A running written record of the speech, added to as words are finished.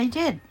I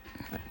did.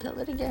 Tell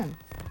it again.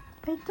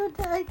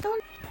 I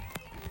told.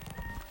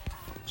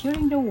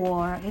 During the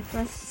war, it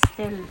was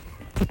still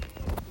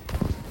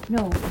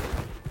no.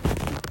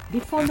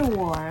 Before the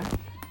war,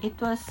 it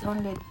was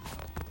only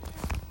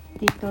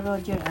Tito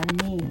Roger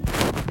and me.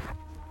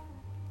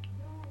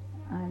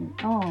 And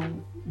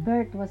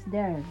Bert was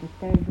there, the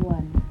third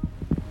one.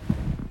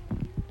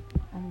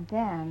 And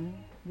then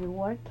the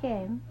war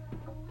came.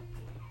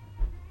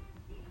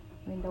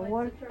 When the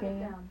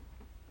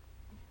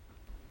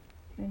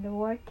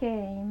war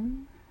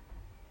came,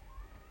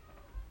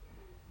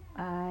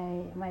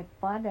 my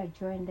father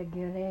joined the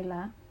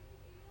guerrilla,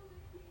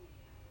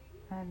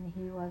 and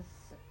he was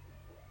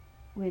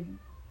with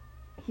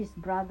his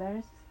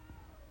brothers.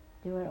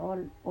 They were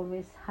all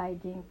always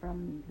hiding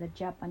from the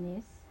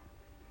Japanese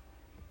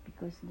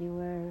because they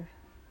were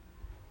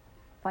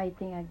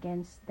fighting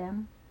against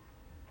them.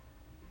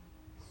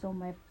 So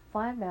my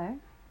father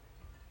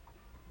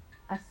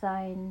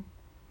assigned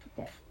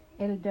the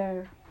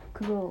elder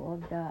crew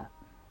of the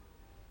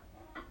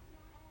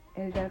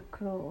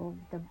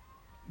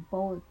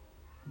boat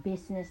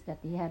business that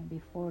he had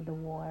before the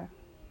war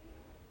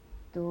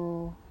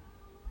to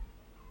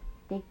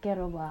take care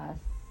of us,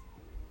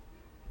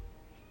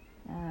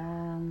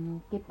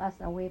 keep us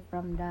away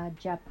from the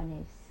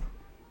Japanese.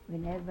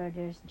 Whenever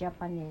there's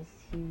Japanese,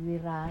 we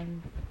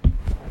run.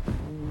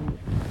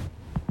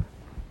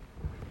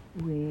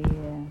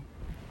 When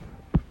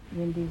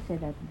they say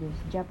that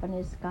there's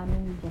Japanese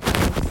coming,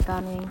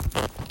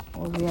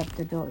 all we have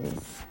to do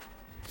is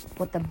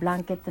put a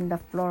blanket on the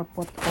floor,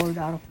 put all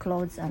our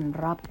clothes and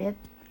wrap it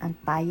and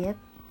tie it.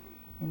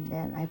 And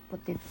then I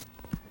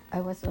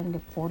was only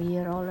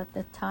 4-year-old at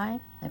the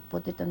time. I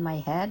put it on my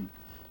head.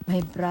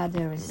 My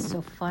brother is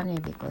so funny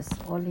because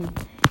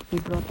he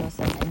brought us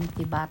an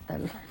empty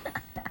bottle.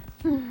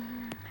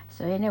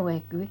 So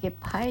anyway, we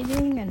kept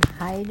hiding and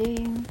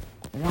hiding,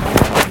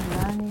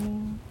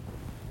 running.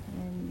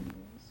 And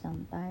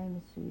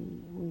sometimes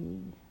we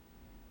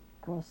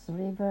cross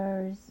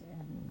rivers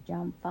and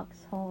jump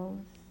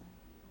foxholes.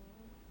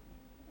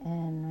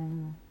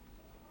 And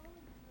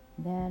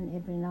then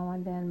every now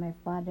and then my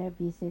father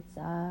visits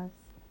us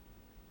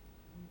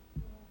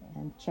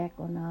and check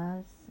on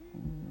us,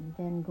 and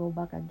then go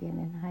back again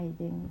in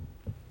hiding.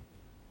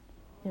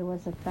 There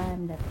was a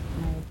time that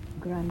my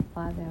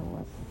grandfather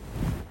was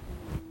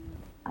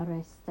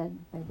arrested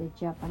by the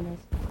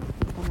Japanese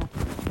because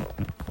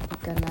he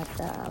cannot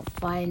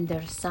find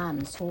their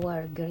sons who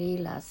were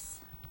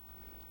guerrillas.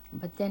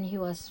 But then he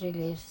was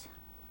released.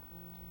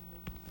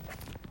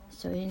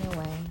 So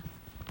anyway,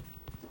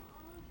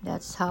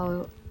 that's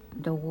how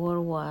the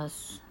war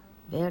was.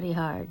 Very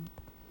hard.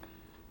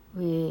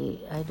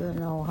 I don't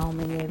know how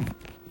many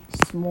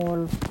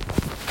small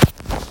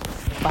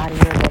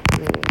barrier that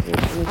we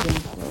didn't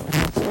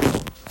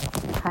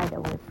hide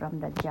away from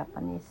the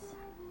Japanese.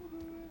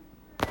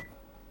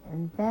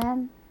 And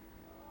then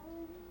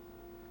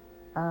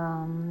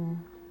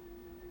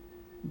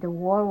the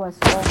war was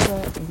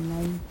over in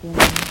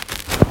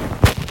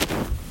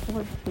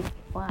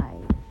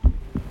 1945.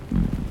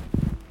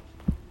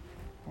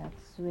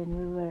 That's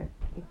when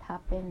it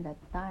happened that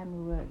time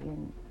we were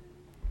in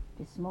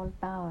the small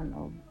town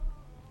of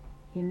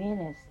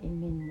Jimenez in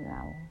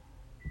Mindanao.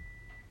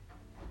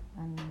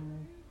 And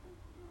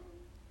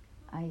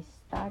I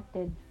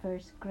started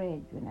first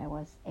grade when I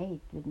was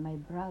 8 with my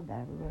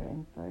brother. We were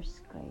in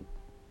first grade.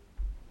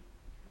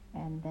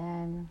 And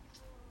then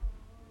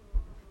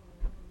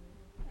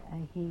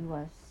he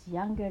was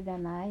younger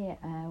than I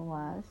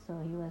was, so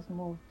he was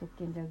moved to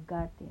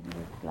kindergarten.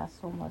 The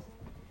classroom was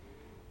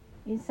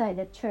inside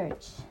the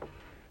church.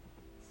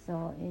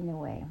 So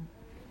anyway,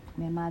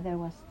 my mother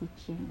was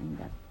teaching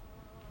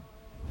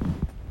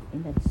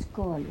in that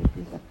school. It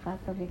is a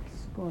Catholic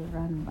school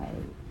run by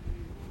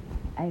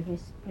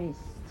Irish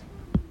priest.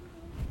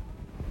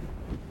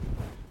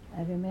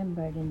 I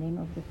remember the name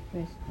of the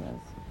priest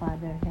was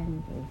Father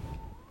Henry.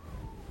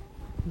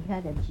 He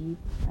had a jeep,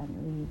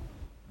 and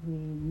we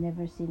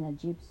never seen a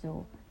jeep,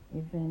 so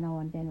every now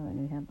and then when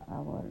we have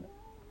our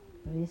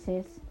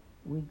recess,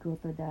 we go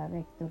to the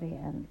rectory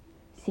and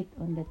sit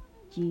on the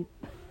jeep.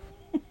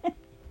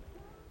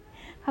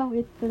 How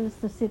it feels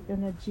to sit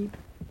on a jeep.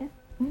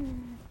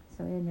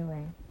 So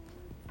anyway,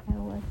 I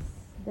was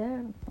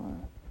there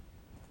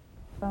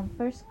from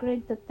first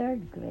grade to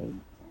third grade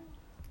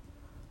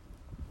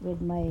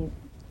with my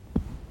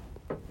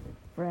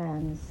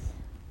friends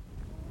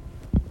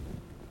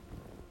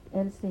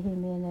Elsie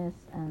Jimenez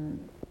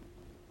and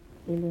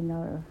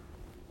Eleanor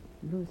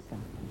Lusa.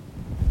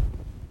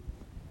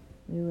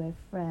 We were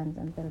friends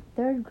until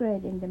third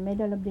grade. In the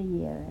middle of the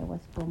year, I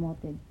was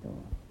promoted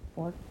to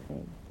fourth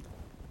grade.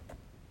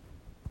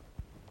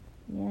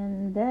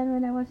 And then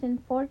when I was in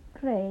fourth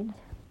grade,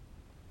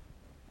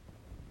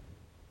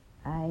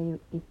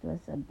 it was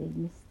a big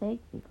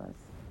mistake because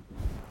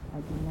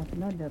I did not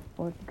know that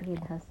fourth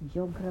grade has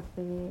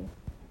geography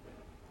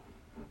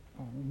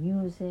and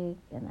music,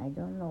 and I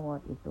don't know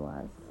what it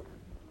was.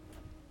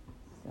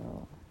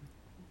 So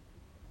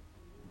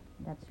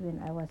that's when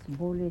I was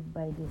bullied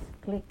by this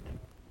clique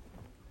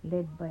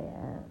led by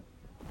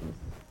this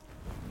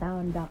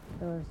town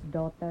doctor's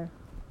daughter.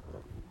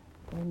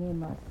 Her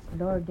name was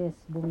Lourdes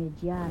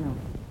Bumigiano.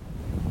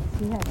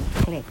 She had a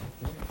clique.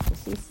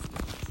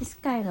 She's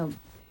kind of,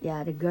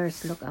 yeah, the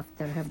girls look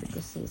after her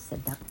because she's a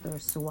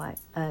doctor's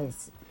wife,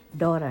 his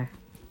daughter.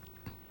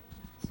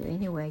 So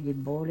anyway, they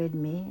bullied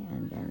me,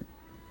 and then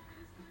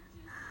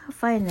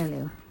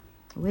finally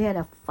we had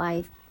a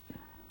fight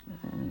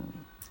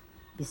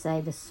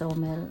beside the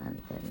sawmill,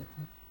 and then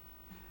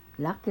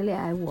luckily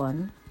I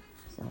won.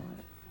 So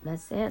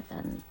that's it.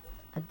 And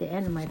at the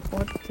end of my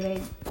fourth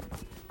grade,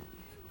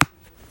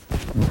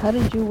 How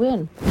did you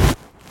win?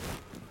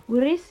 we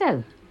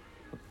wrestled.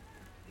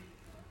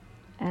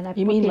 And I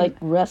You put mean him, like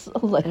wrestle?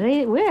 Like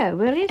we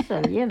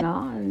wrestled,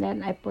 and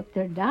then I put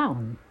her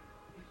down.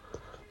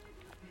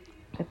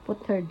 I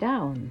put her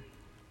down,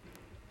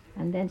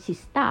 and then she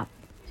stopped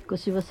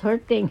because she was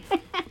hurting.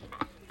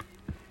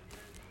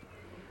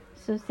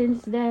 So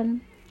since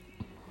then,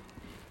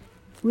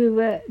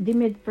 they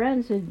made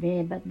friends with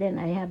me, but then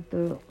I have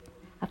to,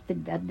 at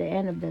the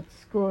end of that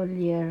school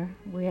year,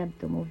 we had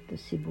to move to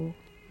Cebu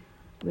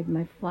with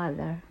my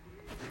father.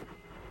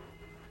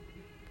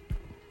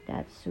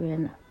 That's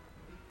when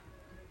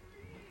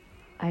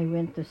I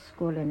went to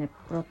school in a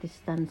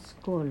Protestant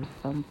school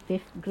from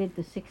 5th grade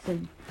to 6th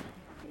grade.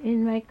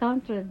 In my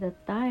country at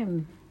that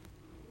time,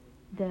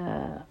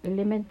 the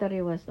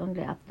elementary was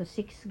only up to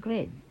 6th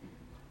grade.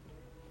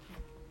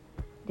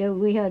 There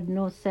we had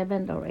no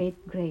 7th or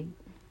 8th grade.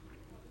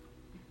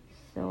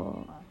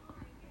 So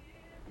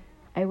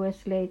I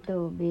was late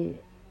to be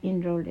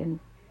enrolled in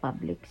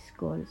public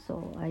school,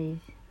 so I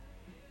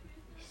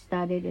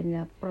studied in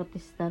a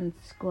Protestant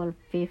school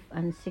 5th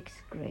and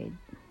 6th grade.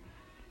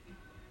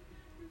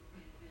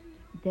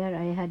 There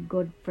I had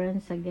good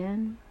friends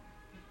again.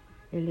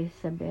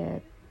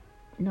 Elizabeth,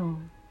 no,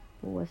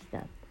 who was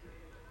that?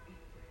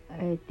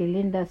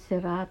 Tilinda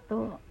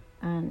Serrato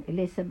and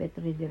Elizabeth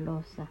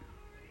Ridilosa.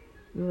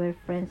 We were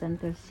friends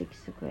until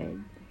 6th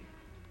grade.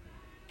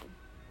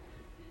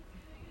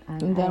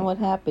 and then what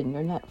happened?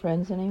 You're not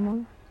friends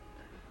anymore?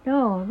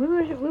 No, we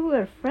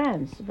were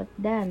friends, but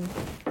then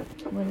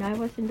when I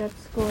was in that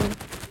school,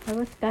 I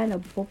was kind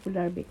of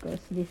popular because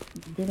they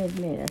made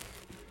me a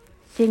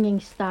singing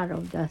star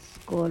of the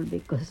school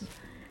because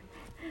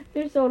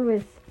there's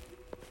always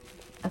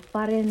a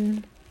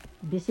foreign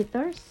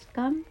visitors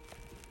come,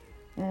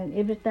 and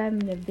every time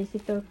the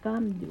visitor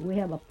come, we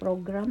have a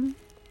program,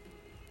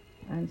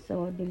 and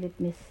so they let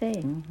me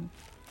sing.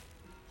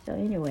 So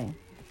anyway,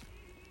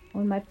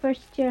 on my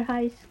first year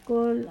high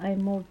school, I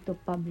moved to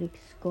public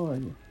school.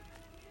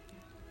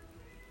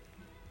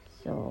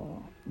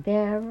 So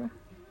there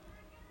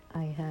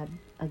I had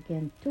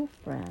again two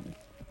friends.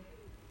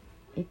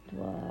 It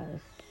was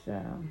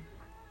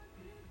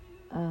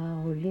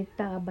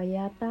Julita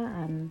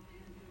Abayata and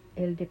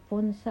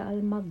Ildefonsa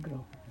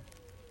Almagro.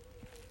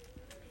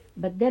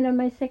 But then on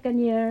my second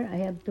year, I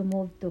have to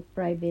move to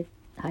private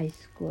high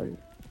school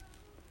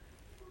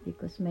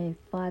because my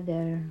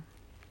father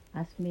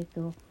asked me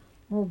to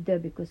move there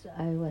because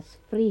I was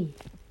free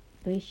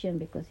tuition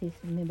because he's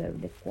a member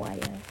of the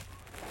choir.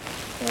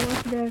 So I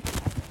was there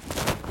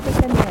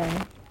second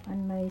year.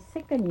 And my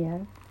second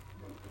year,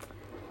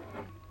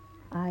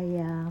 I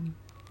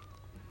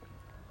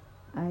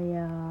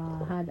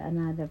had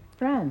another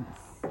friends,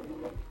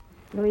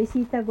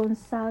 Luisita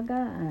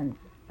Gonzaga and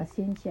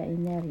Pacincia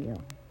Inerio.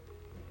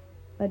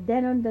 But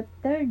then on the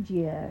third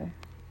year,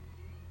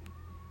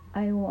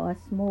 I was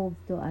moved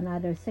to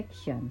another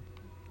section.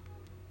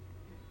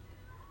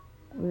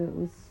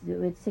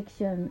 With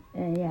section,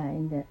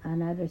 in the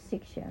another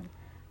section.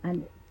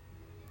 And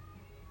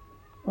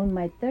on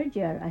my third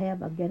year, I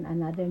have again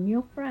another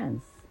new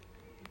friends.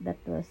 That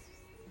was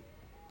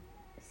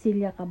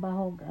Celia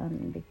Cabahog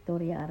and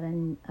Victoria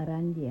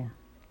Arandia.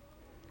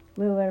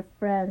 We were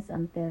friends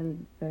until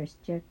first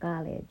year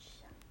college.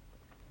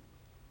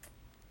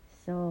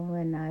 So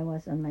when I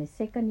was on my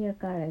second year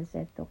college,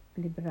 I took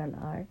liberal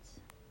arts.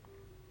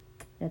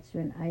 That's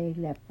when I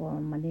left for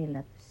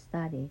Manila to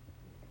study.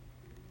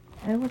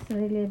 I was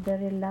really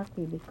very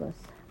lucky because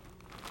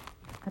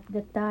at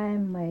the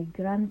time my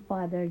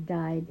grandfather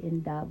died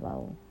in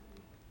Davao.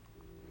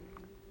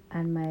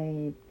 And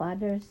my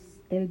father's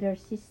elder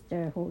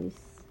sister, who is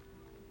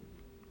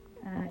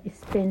a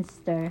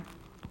spinster,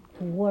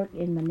 who worked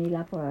in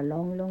Manila for a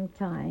long, long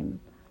time,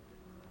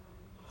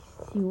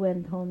 she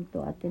went home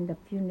to attend the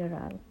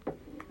funeral.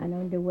 And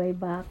on the way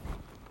back,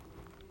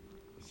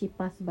 she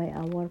passed by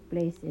our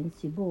place in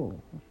Cebu.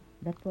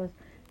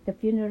 The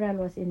funeral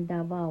was in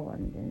Davao,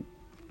 and then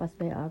passed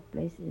by our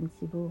place in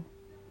Cebu.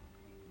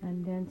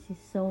 And then she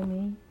saw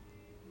me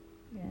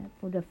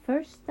for the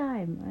first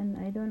time, and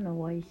I don't know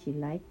why she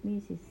liked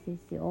me.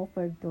 She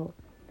offered to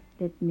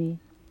let me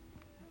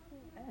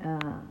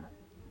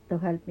to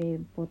help me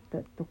put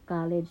to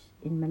college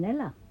in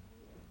Manila,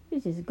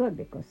 which is good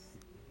because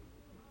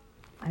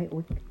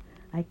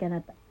I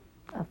cannot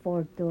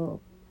afford to.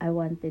 I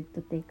wanted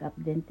to take up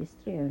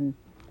dentistry, and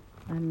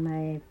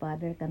my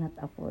father cannot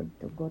afford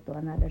to go to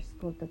another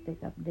school to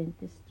take up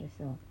dentistry.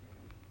 So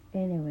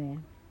anyway,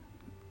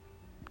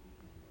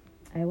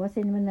 I was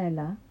in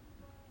Manila.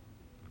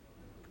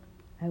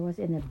 I was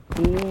in a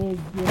big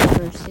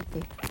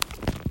university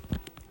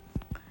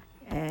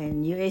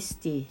and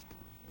UST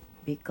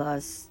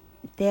because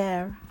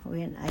there,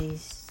 when I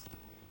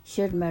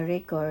shared my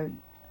record,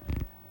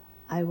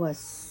 I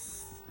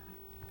was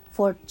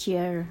fourth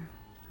year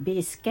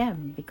BS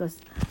Chem because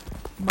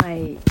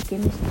my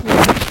chemistry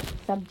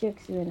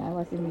subjects when I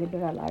was in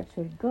liberal arts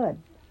were good.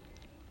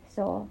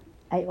 So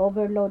I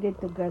overloaded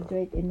to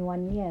graduate in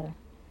 1 year.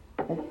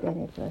 But then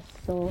it was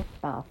so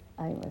tough.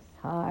 I was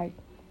hard.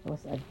 I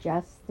was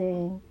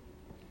adjusting.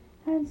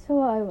 And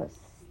so I was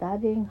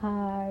studying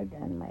hard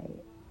and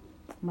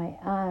my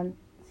aunt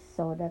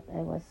saw that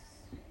I was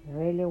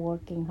really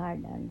working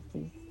hard and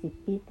she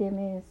pitied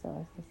me.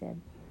 So she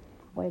said,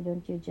 why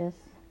don't you just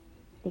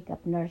take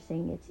up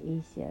nursing? It's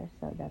easier.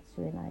 So that's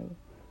when I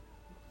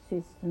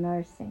switched to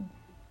nursing.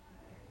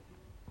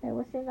 I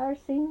was in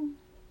nursing.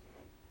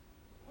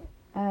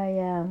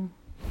 I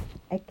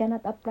I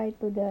cannot apply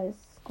to the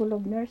school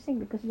of nursing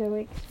because they were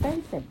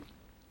expensive.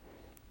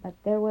 But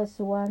there was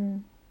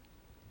one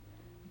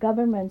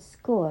government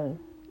school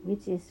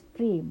which is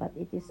free, but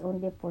it is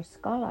only for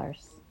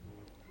scholars.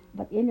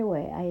 But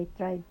anyway, I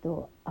tried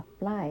to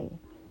apply,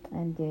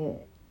 and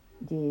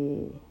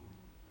they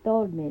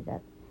told me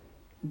that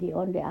they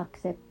only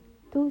accept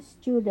two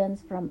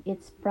students from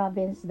each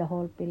province, the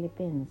whole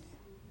Philippines.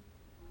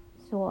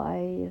 So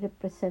I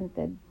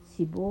represented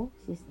Cebu.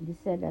 They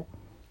said that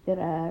there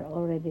are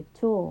already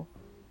two.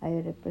 I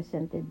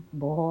represented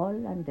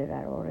Bohol, and there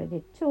are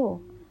already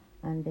two.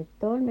 And they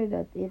told me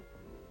that if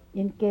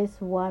in case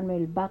one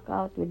will back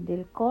out,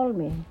 they'll call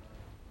me.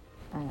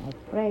 And I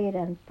prayed,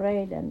 and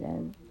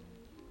then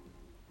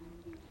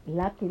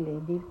luckily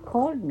they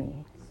called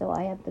me. So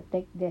I had to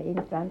take the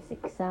entrance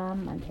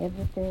exam and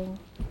everything.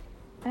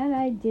 And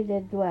I did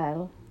it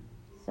well.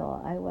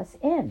 So I was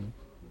in.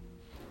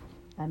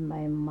 And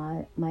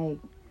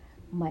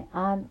my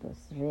aunt was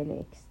really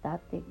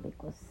ecstatic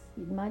because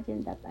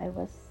imagine that I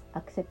was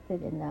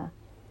accepted in a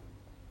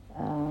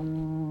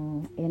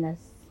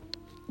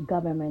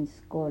government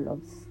school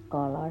of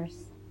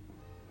scholars.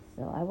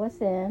 So I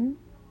was in.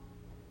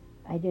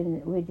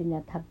 We did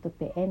not have to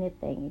pay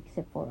anything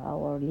except for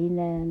our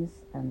linens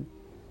and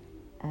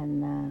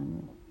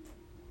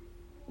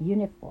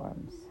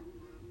uniforms.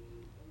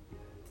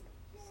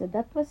 So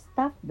that was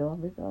tough though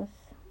because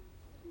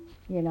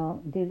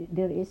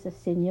there is a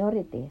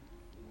seniority.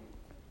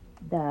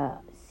 The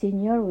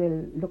senior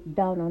will look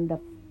down on the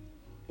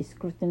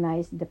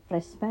scrutinize the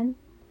freshmen,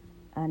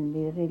 and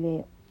they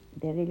really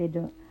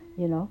don't,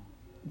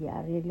 they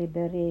are really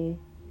very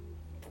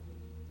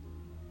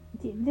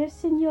their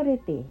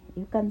seniority.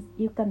 You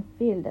can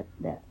feel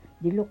that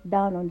they look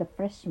down on the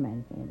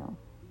freshmen,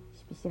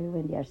 especially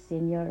when they are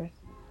seniors.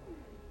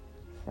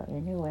 So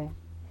anyway,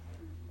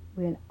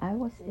 when I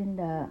was in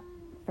the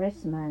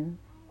freshman,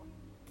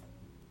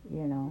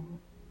 you know,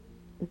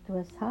 it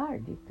was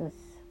hard because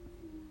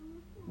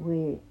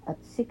we at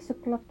 6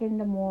 o'clock in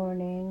the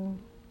morning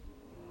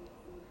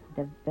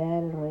the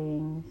bell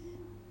rings,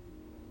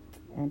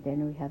 and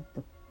then we have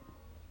to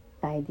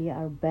tidy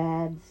our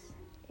beds.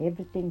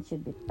 Everything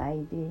should be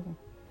tidy,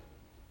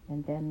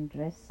 and then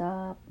dress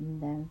up, and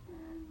then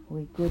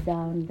we go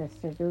down the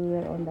stairs. We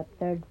were on the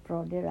third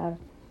floor. There are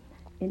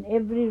in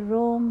every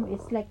room.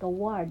 It's like a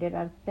ward. There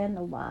are 10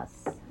 of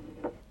us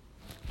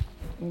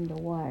in the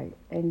ward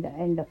in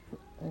the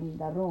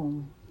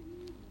room.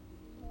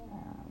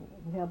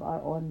 We have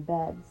our own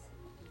beds,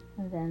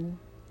 and then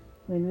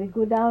when we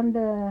go down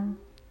the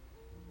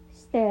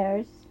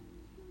stairs,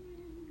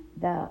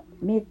 the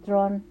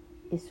matron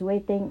is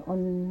waiting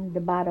on the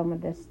bottom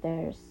of the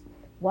stairs.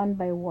 One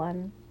by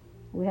one,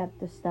 we have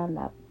to stand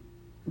up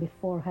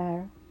before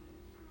her,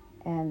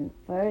 and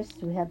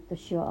first we have to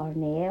show our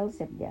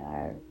nails if they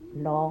are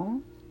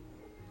long.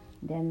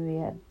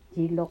 Then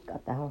she look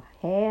at our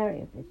hair.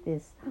 If it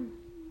is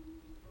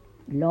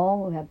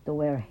long, we have to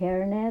wear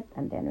hairnet,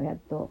 and then we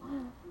have to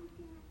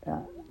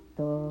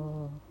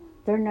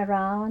turn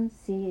around,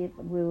 see if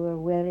we were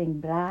wearing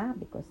bra,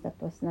 because that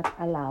was not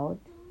allowed.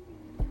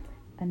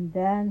 And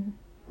then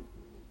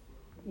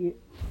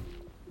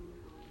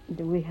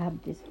we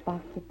have this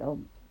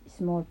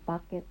small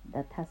pocket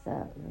that has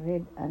a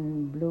red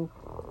and blue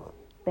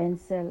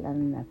pencil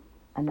and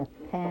a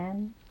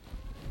pen,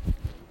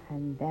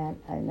 and then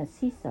a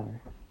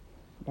scissor.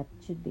 That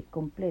should be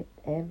complete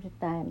every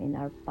time in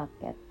our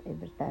pocket,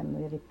 every time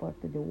we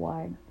report to the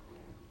ward.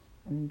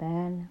 And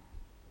then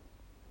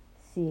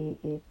see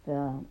if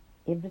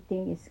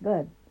everything is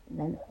good.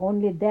 And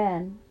only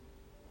then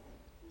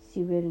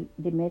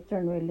the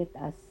matron will let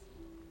us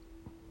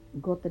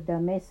go to the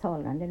mess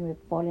hall, and then we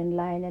fall in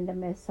line in the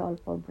mess hall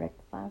for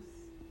breakfast.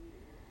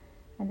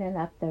 And then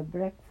after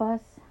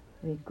breakfast,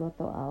 we go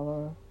to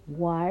our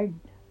ward,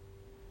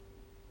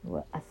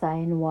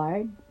 assigned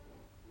ward,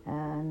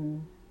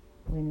 and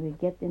when we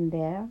get in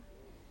there,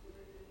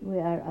 we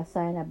are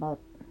assigned about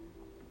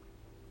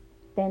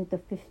 10 to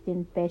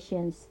 15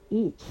 patients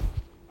each.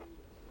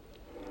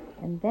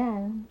 And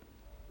then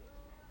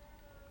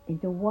in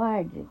the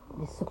ward,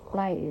 the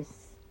supply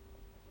is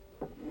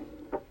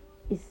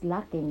is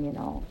lacking,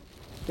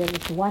 There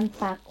is one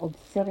pack of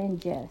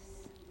syringes,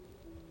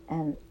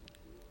 and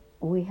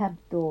we have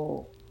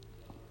to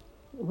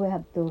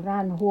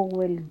run who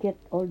will get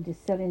all the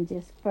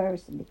syringes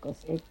first,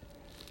 because if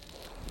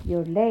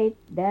you're late,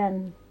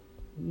 then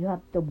you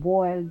have to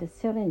boil the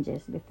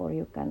syringes before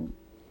you can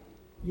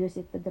use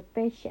it to the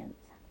patients.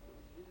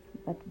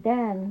 But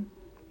then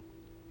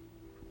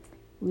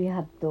we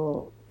have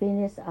to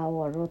finish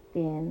our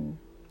routine,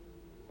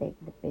 take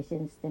the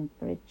patient's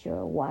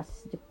temperature, wash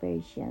the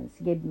patients,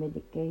 give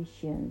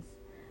medications,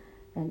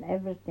 and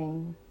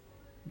everything,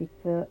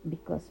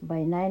 because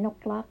by 9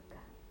 o'clock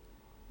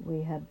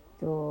we have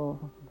to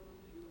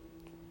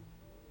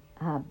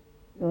have,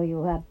 or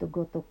you have to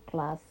go to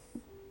class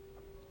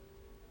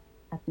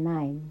at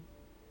 9.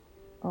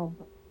 Oh,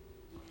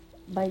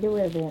 by the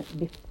way,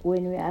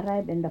 when we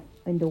arrive in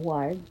the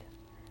ward,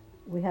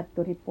 we have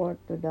to report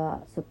to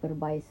the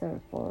supervisor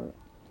for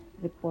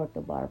report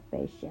of our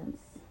patients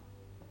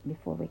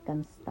before we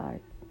can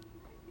start.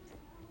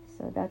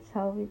 So that's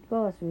how it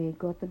goes. We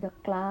go to the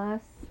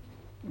class,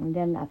 and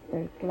then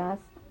after class,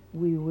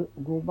 we will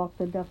go back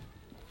to the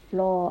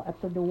floor,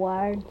 to the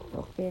ward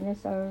to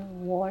finish our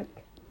work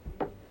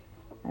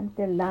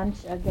until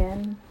lunch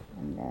again,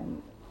 and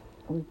then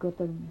we go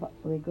to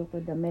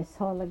the mess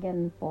hall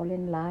again, fall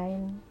in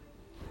line.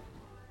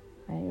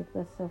 And it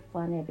was so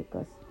funny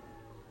because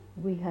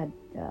we had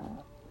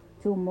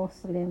 2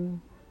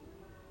 Muslim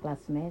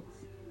classmates,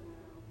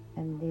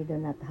 and they do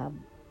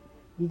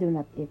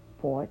not eat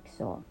pork.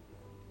 So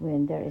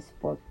when there is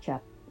pork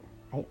chop,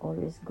 I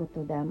always go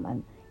to them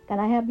and, can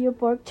I have your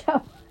pork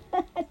chop?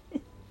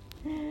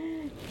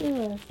 It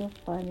was so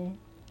funny.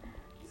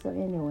 So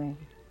anyway,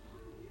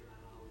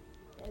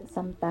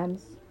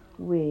 sometimes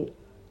we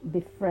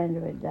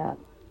befriend with the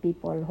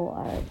people who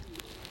are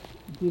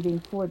giving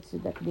food, so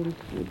that they'll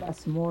give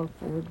us more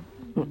food.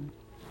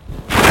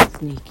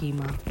 Sneaky,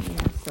 Ma.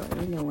 Yeah, so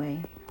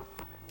anyway,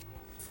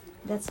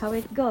 that's how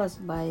it goes.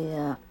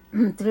 By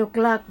 3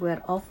 o'clock,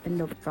 we're off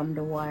from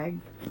the ward.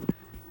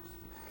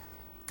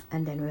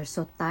 And then we're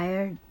so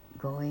tired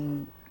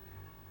going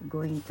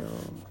to,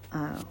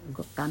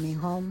 coming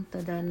home to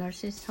the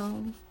nurse's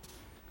home.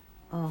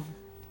 Oh,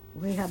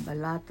 we have a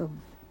lot of,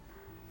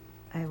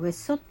 I was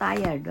so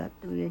tired that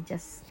we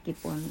just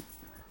keep on,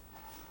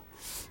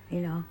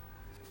 it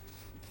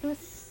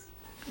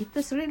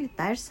was really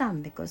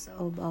tiresome because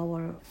of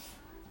our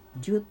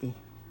duty.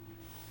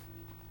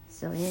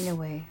 So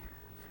anyway,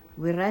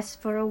 we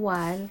rest for a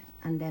while,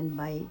 and then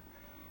by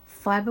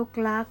 5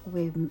 o'clock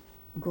we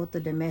go to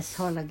the mess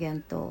hall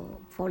again to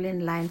fall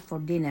in line for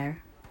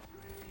dinner.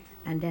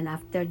 And then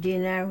after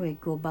dinner, we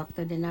go back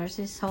to the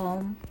nurse's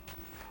home,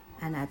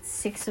 and at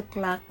 6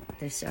 o'clock,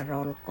 there's a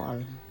roll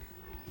call.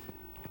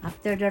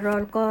 After the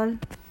roll call,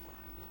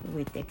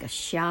 we take a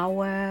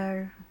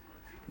shower,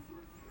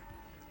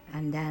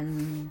 and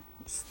then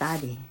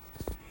study.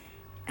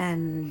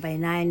 And by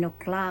 9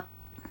 o'clock,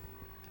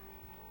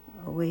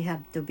 we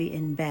have to be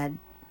in bed.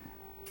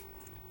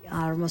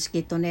 Our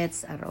mosquito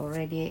nets are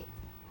already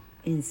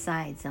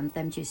inside.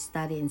 Sometimes you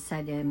study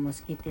inside the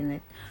mosquito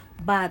net.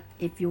 But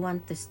if you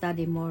want to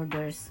study more,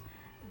 there's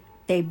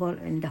table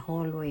in the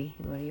hallway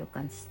where you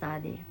can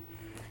study.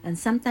 And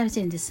sometimes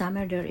in the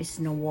summer, there is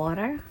no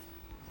water.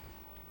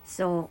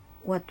 So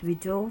what we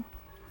do,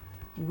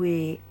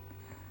 we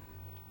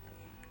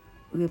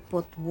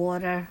put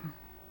water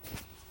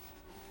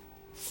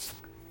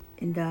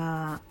in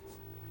the,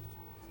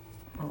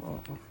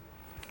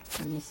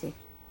 let me see.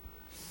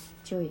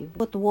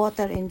 Put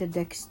water in the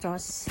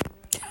dextrose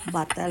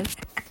bottle,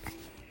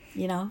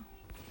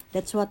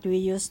 That's what we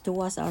use to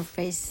wash our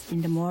face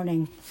in the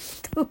morning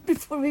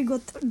before we go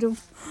to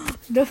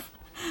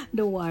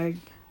the ward.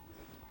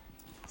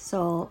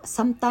 So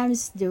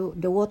sometimes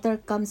the water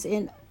comes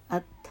in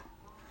at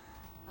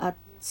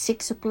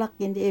 6 o'clock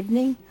in the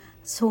evening.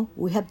 So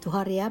we have to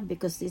hurry up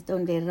because it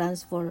only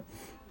runs for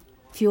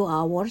few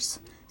hours.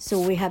 So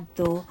we have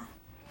to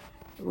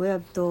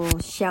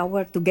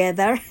shower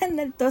together,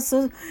 and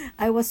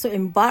I was so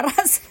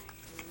embarrassed.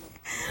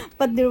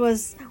 But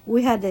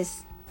we had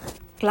this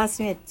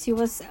classmate. She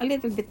was a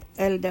little bit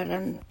elder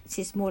and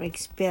she's more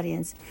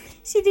experienced.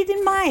 She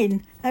didn't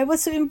mind. I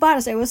was so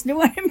embarrassed. I was the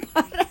one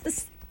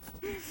embarrassed.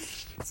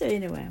 So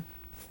anyway,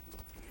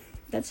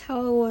 that's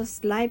how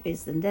life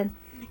is. And then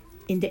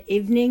in the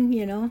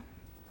evening,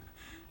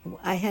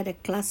 I had a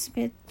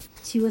classmate.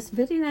 She was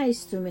very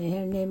nice to me.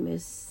 Her name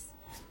is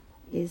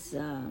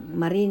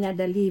Marina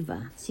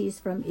Daliva. She is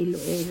from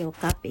Iloilo,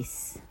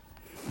 Capiz.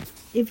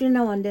 Every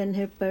now and then,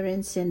 her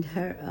parents send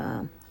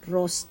her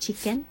roast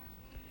chicken,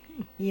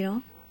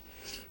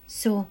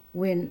 So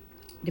when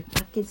the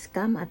packets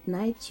come at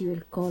night, she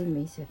will call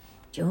me. Say,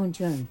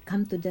 John,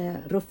 come to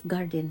the roof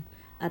garden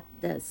at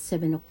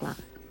 7 o'clock.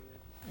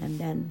 And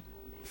then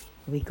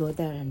we go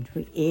there and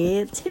we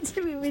eat.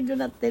 We do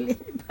not tell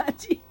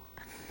anybody.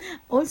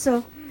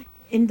 Also,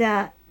 in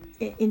the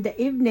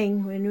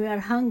evening when we are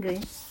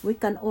hungry, we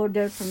can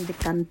order from the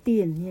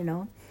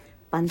canteen,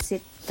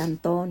 pancit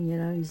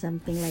canton,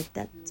 something like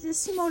that. Just a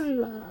small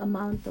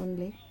amount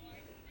only.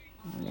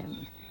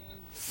 Um,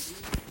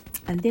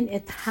 and then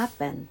it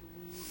happened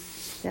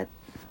that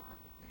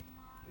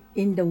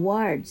in the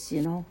wards,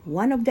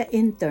 one of the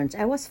interns,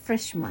 I was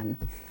freshman,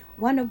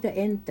 one of the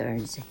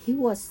interns, he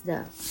was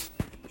a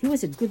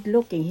good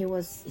looking,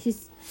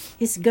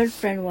 his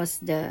girlfriend was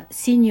the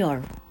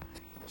senior.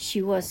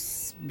 She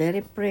was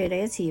very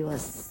pretty. He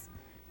was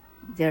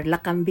their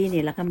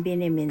Lakambini.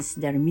 Lakambini means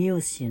their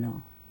muse.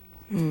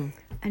 Mm.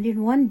 And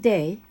then one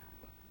day,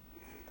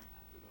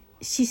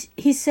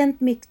 he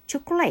sent me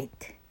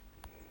chocolate.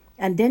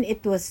 And then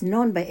it was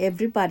known by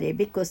everybody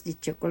because the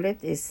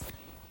chocolate is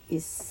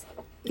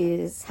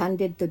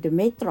handed to the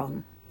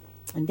matron.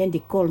 And then they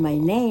call my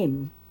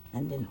name.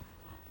 And then,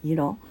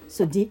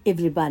 so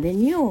everybody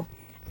knew.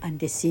 And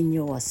the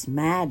senior was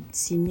mad.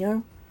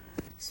 Senior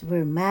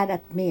were mad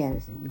at me.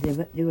 And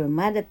they were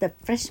mad at the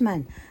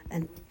freshman.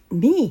 And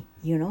me,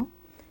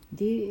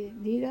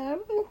 They are,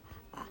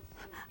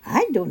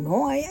 I don't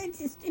know.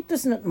 It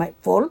was not my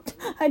fault.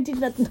 I did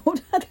not know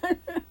that.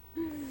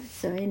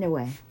 So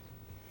anyway,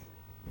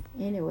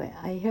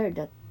 I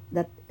heard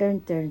that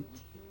intern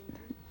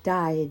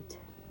died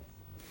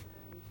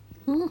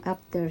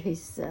after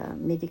his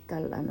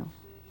medical,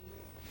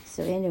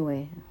 So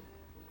anyway,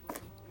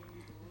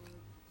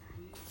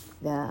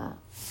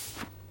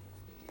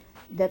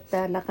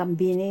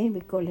 Lakambini,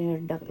 we call her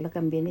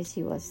Lakambini.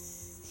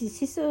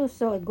 She's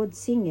also a good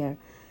singer.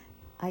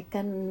 I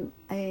can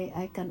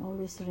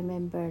always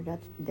remember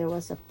that there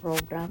was a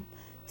program.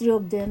 Three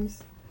of them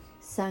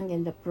sang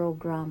in the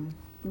program.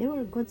 They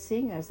were good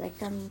singers. I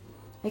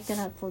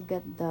cannot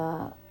forget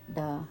the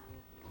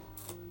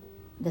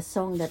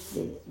song that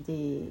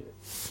they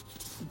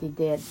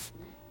did.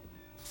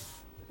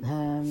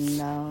 Hang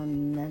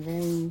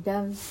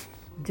down,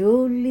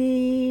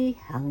 Julie,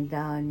 hang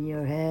down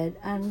your head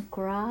and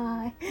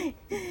cry.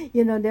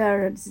 There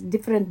are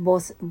different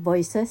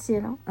voices.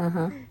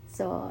 Uh-huh.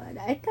 So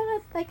I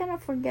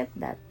cannot forget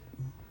that.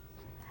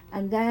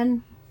 And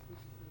then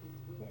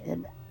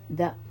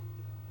the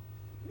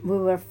we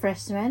were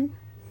freshmen,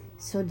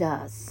 so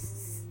the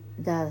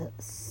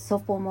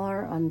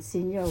sophomore and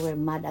senior were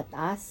mad at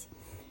us.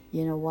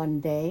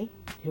 One day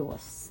there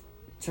was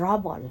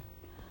trouble.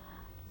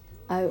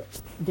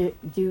 They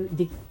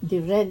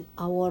read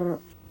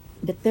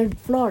the third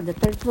floor. The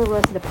third floor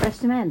was the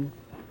freshmen.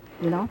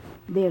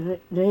 They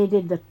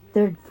raided the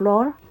third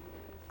floor,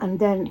 and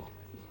then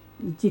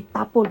they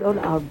toppled all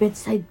our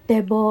bedside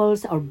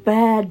tables, our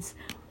beds,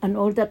 and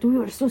all that. We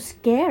were so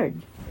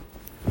scared.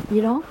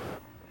 We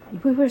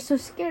were so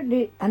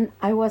scared, and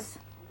I was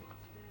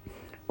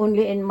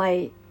only in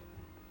my,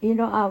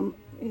 my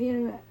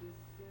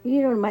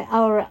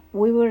our.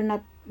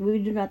 We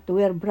do not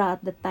wear bra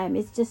at the time.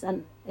 It's just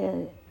an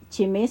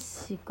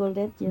chimis, you call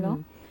it,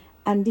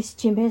 and this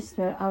chimis,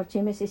 our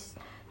chimis is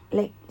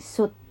like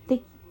so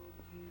thick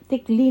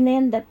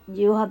linen that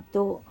you have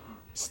to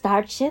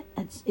starch it,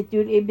 and it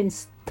will even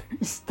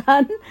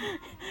stand.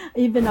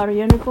 Even our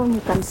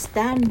uniform can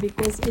stand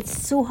because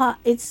it's so hot,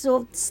 it's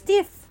so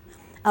stiff.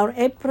 Our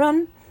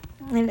apron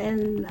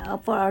and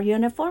for our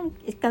uniform,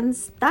 it can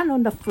stand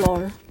on the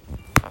floor.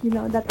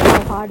 That's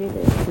how hard it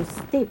is to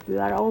stiff. We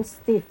are all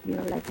stiff,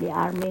 like the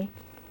army.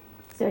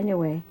 So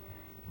anyway,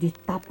 they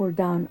toppled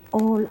down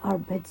all our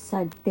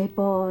bedside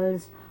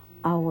tables,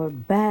 our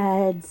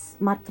beds,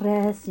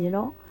 mattress.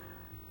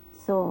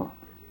 So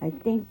I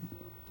think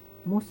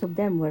most of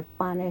them were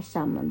punished.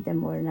 Some of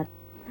them were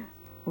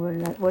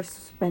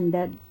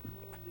suspended.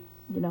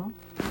 They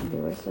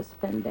were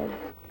suspended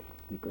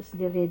because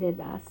they raided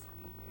us.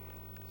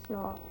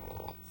 So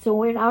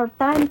when our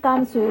time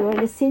comes, we were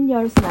the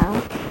seniors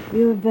now.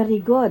 We were very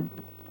good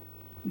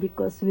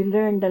because we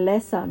learned the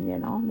lesson. We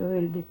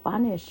will be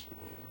punished.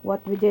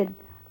 What we did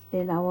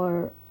in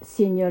our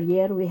senior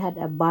year, we had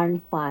a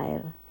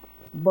bonfire.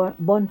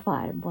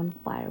 Bonfire.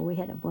 We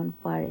had a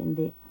bonfire in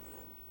the.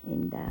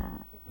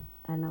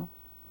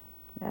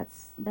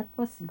 That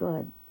was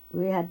good.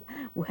 We had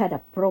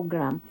a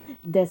program.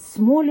 The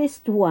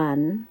smallest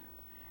one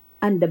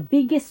and the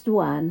biggest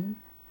one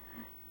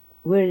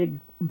were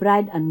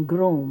bride and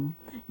groom.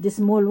 The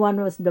small one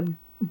was the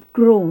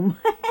groom.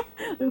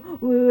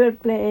 We were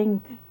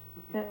playing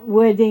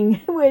wedding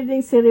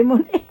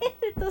ceremony.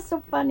 It was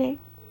so funny.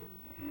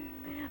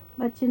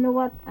 But you know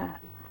what?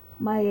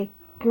 My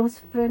close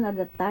friend at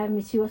the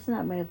time, she was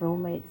not my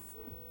roommate,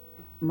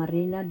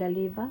 Marina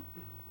Daliva.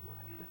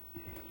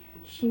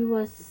 She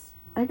was,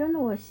 I don't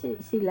know,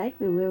 she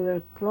liked me. We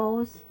were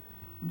close.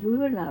 We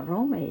were not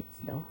roommates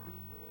though.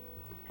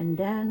 And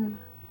then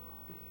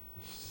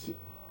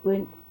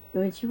when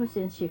she was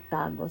in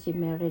Chicago, she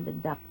married a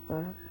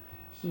doctor.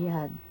 She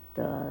had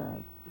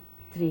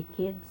 3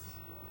 kids.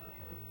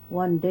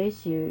 One day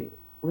she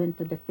went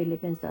to the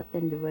Philippines to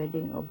attend the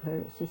wedding of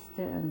her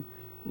sister, and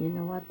you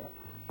know what?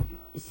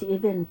 She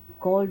even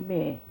called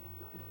me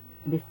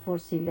before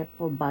she left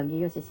for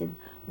Baguio. She said,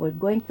 "We're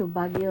going to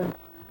Baguio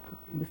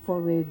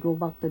before we go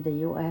back to the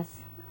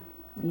U.S."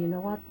 You know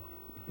what?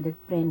 The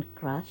plane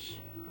crashed.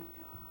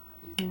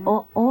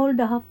 All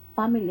the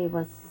family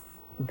was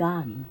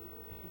gone,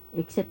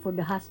 except for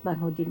the husband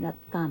who did not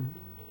come.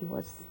 he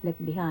was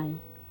left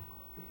behind.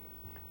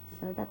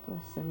 So that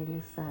was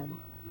really sad.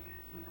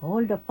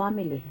 All the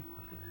family,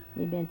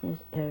 even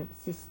her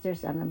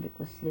sisters, and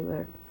because they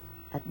were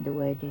at the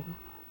wedding.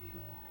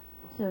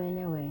 So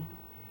anyway,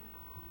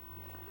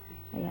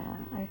 yeah,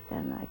 I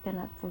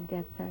cannot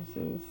forget her.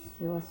 She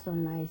was so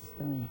nice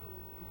to me.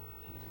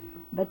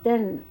 But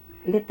then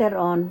later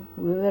on,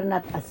 we were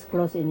not as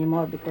close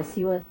anymore because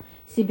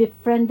she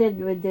befriended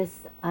with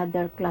this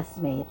other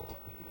classmate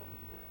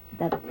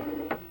that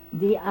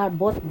they are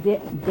both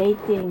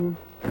dating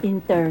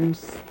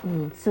interns.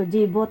 So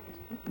they both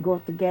go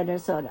together.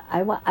 So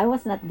I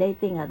was not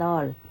dating at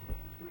all.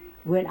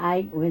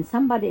 When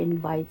somebody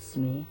invites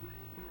me,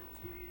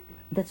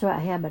 that's why I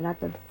have a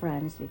lot of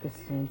friends, because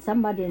when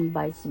somebody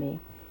invites me,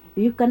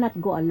 you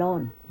cannot go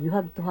alone. You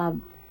have to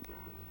have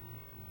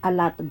a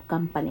lot of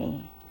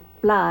company.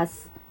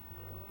 Plus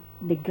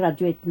the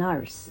graduate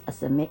nurse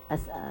as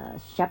a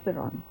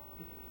chaperone.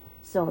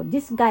 So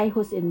this guy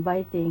who's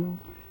inviting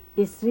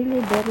is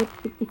really very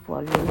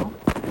pitiful, you know.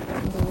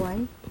 You know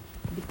why?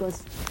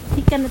 Because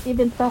he cannot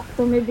even talk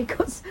to me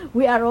because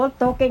we are all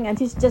talking and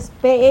he's just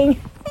paying.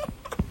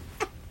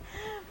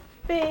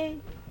 Pay.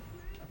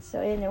 So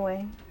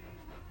anyway,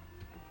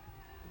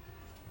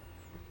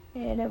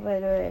 we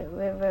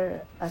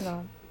were,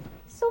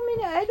 so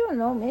many, I don't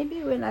know,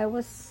 maybe when I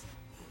was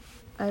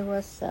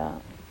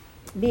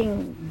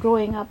being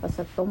growing up as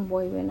a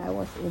tomboy when I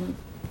was in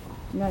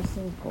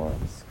nursing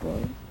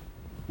school.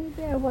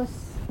 Maybe I was,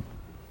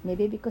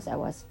 maybe because I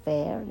was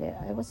fair,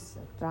 I was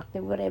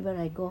attractive wherever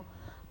I go.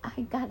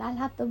 I got a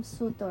lot of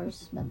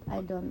suitors, but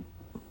I don't.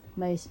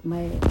 My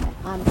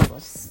aunt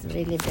was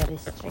really very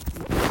strict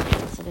because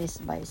she was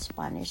raised by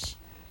Spanish.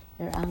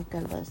 Her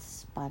uncle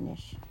was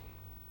Spanish,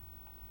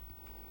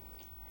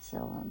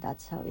 so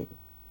that's how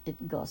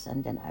it goes.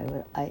 And then I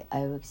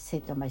will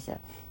say to myself,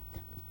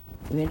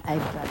 when I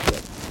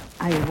graduate,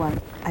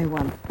 I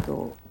want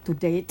to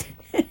date.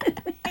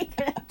 I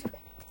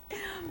graduate,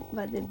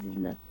 but it did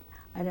not.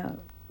 I don't,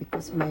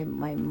 because my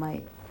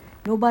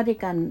nobody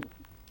can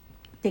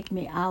take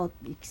me out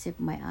except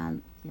my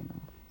aunt. You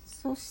know,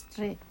 so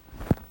strict.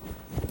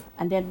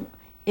 And then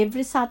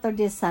every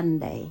Saturday,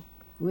 Sunday,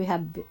 we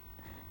have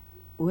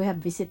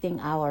visiting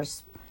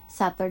hours.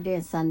 Saturday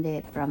and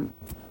Sunday from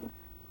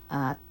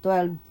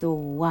 12 to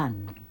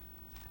 1.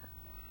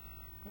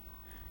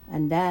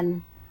 And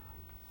then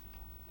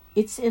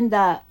it's in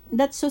that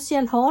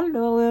social hall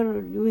where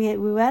we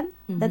went.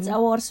 That's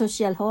our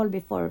social hall.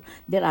 Before,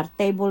 there are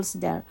tables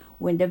there.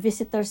 When the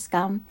visitors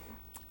come,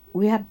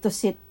 we have to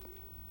sit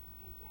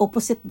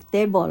opposite the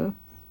table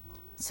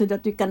so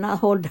that we cannot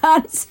hold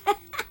hands.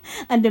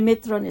 And the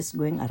matron is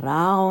going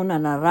around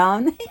and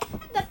around.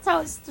 That's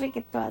how strict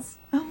it was.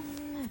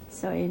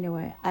 So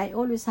anyway, I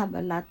always have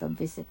a lot of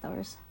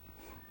visitors.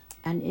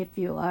 And if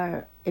you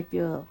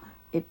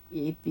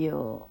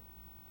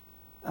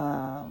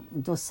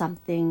do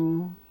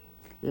something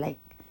like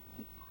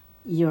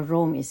your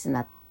room is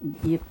not,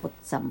 you put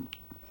some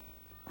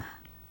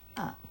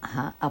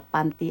a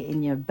panty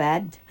in your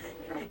bed,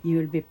 you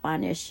will be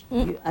punished.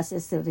 You, as a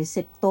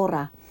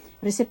receptora.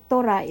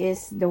 Receptora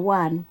is the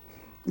one,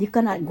 you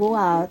cannot go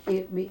out.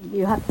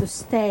 You have to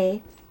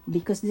stay,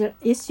 because there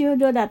is, you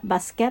know, that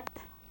basket.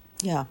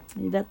 Yeah.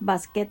 That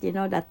basket, you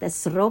know, that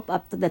is rope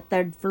up to the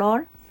third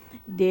floor.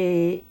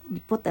 They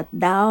put it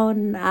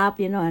down, up,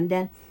 you know, and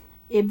then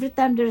every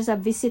time there is a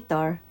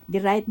visitor, they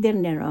write their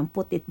name and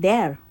put it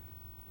there.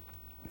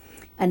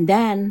 And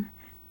then,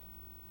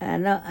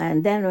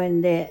 and then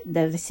when the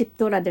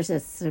receptora, there's a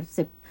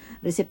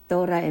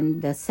receptora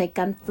in the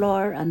second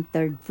floor and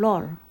third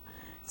floor.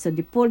 So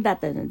they pull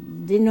that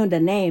and they know the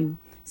name.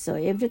 So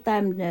every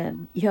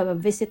time you have a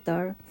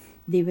visitor,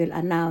 they will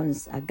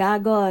announce,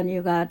 Agagon,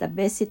 you got a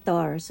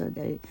visitor. So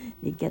they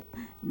get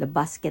the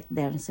basket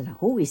there and say,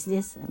 who is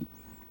this? And,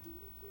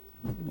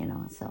 you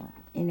know, so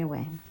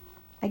anyway,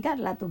 I got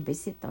a lot of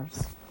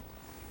visitors.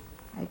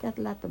 I got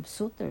a lot of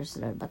suitors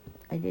there, but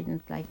I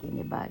didn't like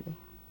anybody.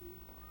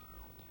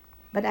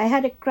 But I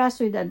had a crush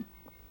with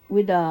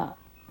a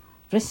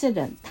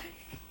resident.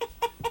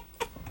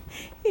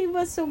 He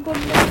was so good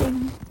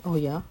looking. Oh,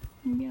 yeah?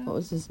 Yeah. What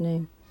was his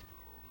name?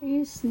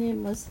 His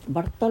name was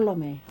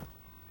Bartolome.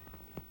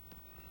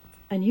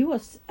 And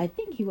I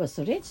think he was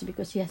rich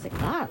because he has a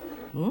car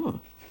Mm.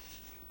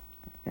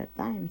 at that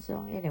time.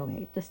 So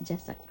anyway, it was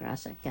just a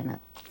crush. I cannot,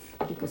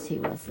 because he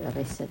was a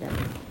resident.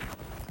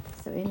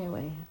 So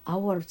anyway,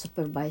 our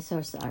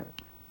supervisors are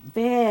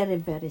very,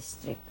 very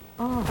strict.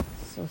 Oh,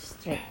 so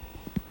strict.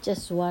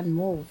 Just one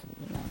move,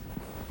 you know.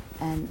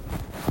 And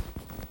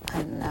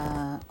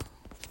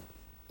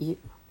you,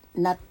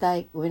 not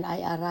like when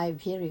I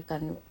arrive here, you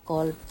can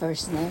call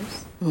first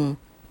names. Mm.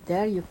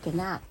 There you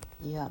cannot.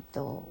 You have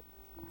to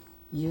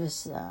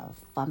use a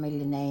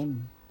family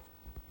name.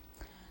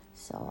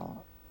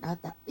 So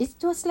it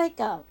was like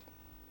a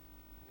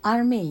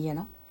army, you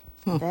know,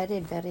 very,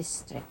 very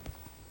strict.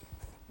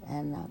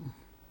 And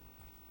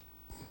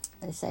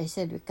as I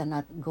said, we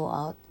cannot go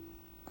out.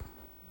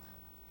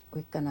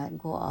 We cannot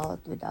go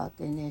out without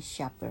any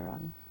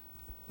chaperone.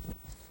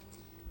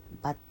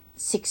 But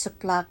 6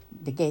 o'clock,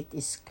 the gate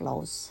is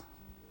closed.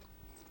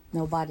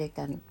 Nobody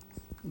can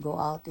go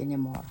out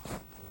anymore.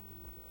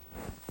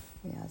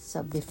 Yeah,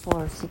 so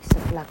before 6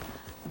 o'clock,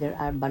 there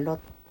are balot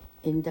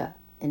in the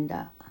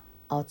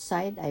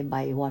outside. I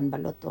buy one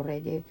balot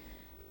already,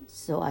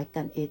 so I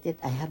can eat it.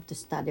 I have to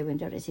study when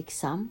there is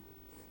exam.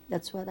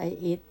 That's what I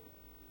eat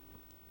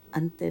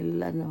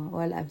until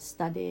while I'm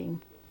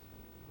studying.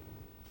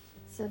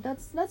 So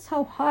that's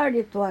how hard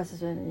it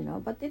was,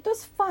 but it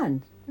was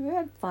fun. We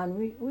had fun.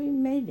 We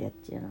made it.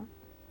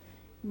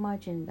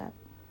 Imagine that.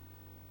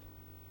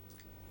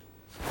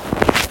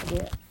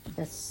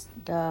 The,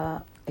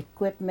 the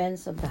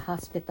equipments of the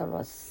hospital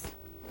was,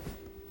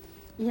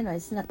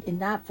 it's not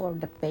enough for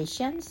the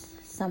patients.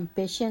 Some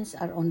patients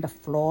are on the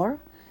floor.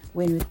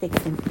 When we take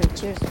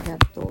temperatures, we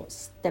have to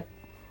step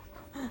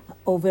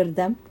over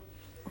them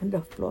on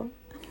the floor.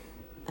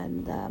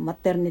 And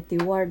maternity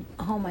ward,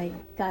 oh my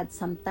God,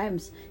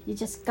 sometimes you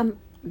just come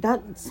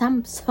down,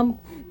 some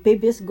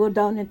babies go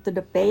down into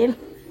the pail.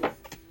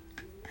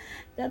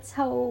 That's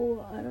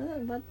how, I don't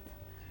know, but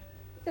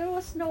there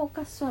was no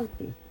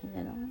casualty.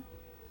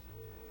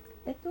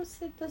 It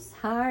was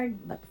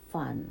hard but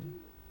fun.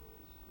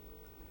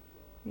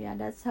 Yeah,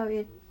 that's how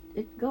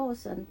it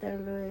goes until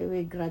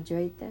we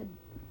graduated.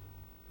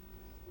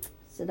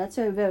 So that's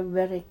why we're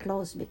very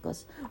close,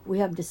 because we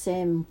have the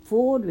same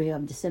food, we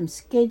have the same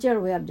schedule,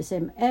 we have the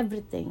same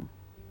everything.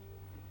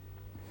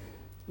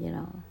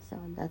 So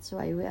that's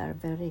why we are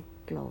very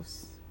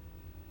close.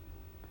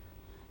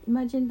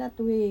 Imagine that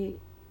we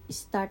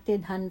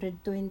started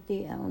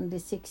 120 and only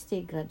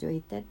 60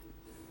 graduated,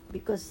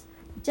 because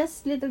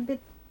just little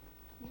bit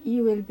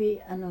you will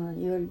be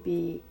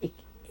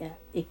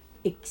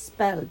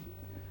expelled,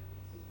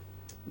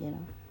 you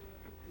know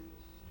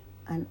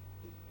and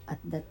at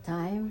that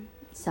time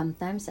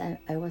sometimes I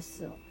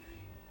was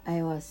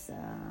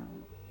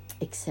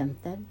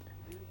exempted.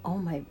 Oh,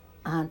 my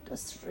aunt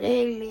was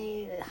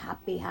really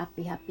happy.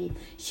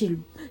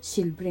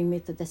 She'll bring me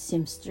to the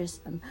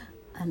seamstress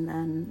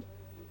and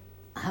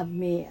have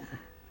me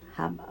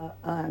have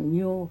a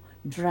new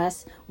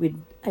dress with.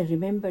 I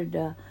remember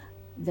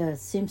the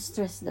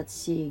seamstress that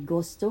she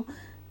goes to.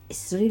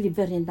 It's really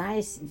very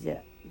nice.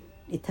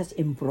 It has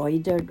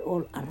embroidered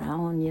all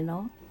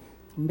around,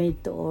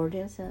 made to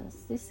order. So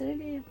it's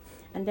really.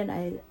 And then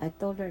I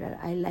told her that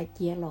I like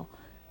yellow.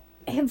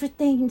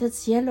 Everything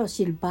that's yellow,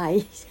 she'll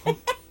buy.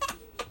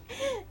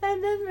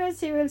 And then when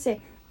she will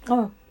say,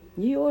 "Oh,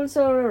 you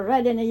also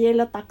ride in a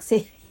yellow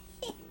taxi."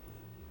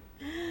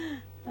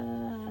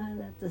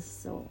 That is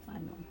so.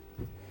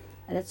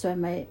 That's why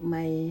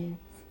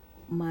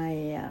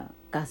my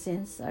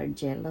cousins are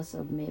jealous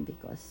of me,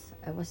 because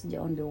I was the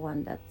only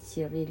one that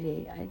she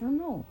really. I don't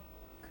know.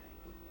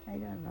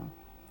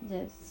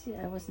 Yes,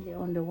 I was the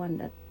only one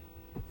that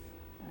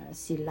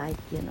she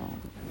liked.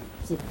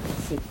 She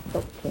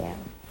took care.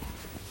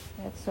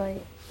 That's why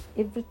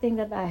everything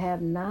that I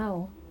have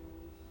now,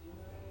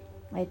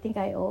 I think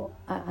I owe,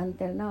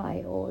 until now,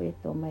 I owe it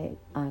to my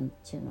aunt.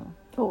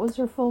 What was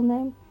her full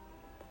name?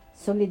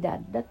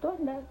 Soledad. That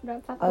one, that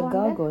one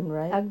there. Agagon,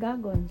 right?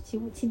 Agagon.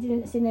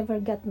 She never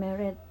got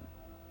married.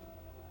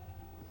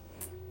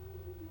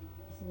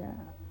 Yeah.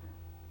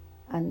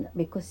 And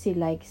because she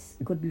likes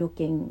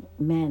good-looking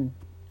men,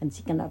 and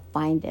she cannot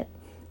find it.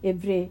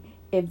 Every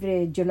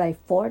July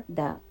 4th,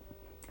 the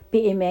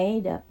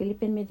PMA, the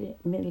Philippine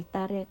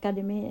Military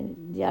Academy,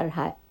 they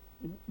are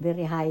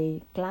very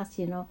high class.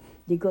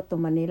 They go to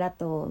Manila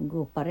to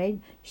go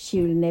parade.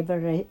 She will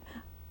never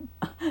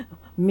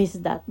miss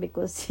that,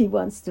 because she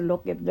wants to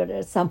look if there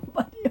is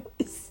somebody who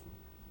is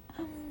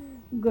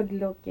good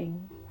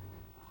looking.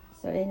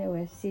 So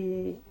anyway,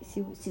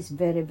 she's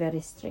very,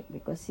 very strict,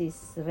 because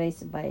she's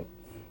raised by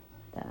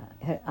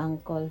her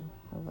uncle,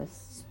 who was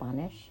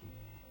Spanish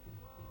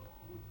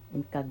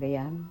in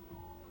Cagayan.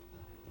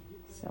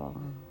 So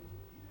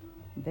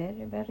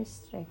very, very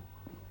strict.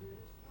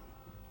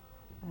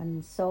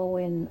 And so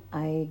when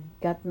I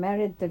got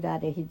married to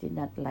Daddy, he did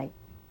not like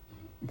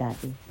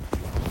Daddy,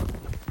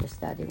 because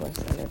Daddy was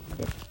a little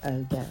bit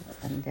older,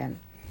 and then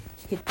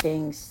he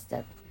thinks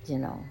that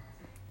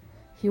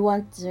he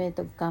wants me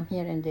to come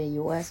here in the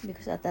U.S.,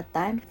 because at that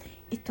time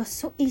it was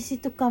so easy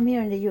to come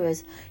here in the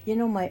U.S.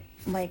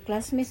 My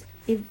classmates,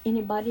 if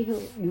anybody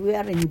who we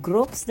are in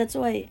groups, that's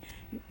why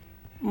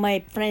my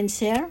friends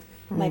here,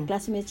 my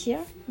classmates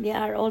here, they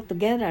are all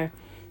together,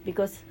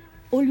 because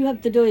all you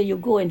have to do is you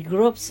go in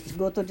groups,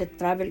 go to the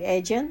travel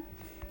agent,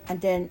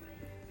 and then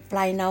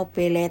fly now,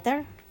 pay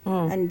later,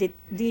 and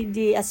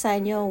they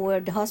assign you where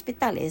the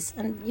hospital is,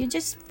 and you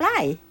just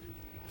fly.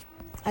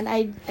 And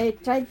I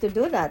tried to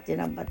do that,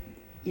 but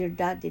your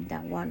dad did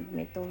not want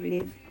me to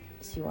leave.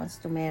 She wants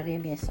to marry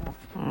me, so.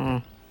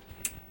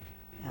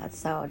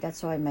 So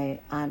that's why my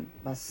aunt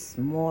was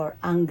more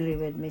angry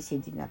with me. She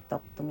did not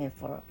talk to me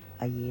for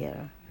a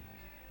year.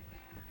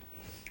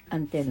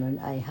 Until when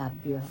I had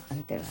you,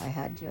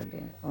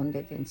 then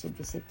only then she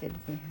visited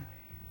me.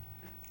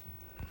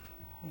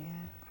 Yeah.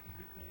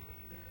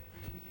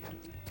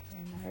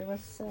 And I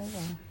was,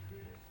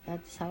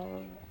 that's how,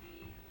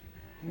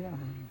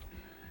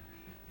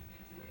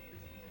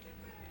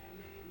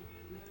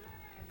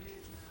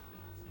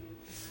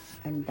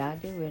 And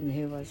Daddy, when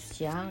he was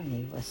young,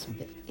 he was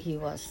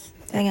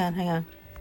Hang on, hang on.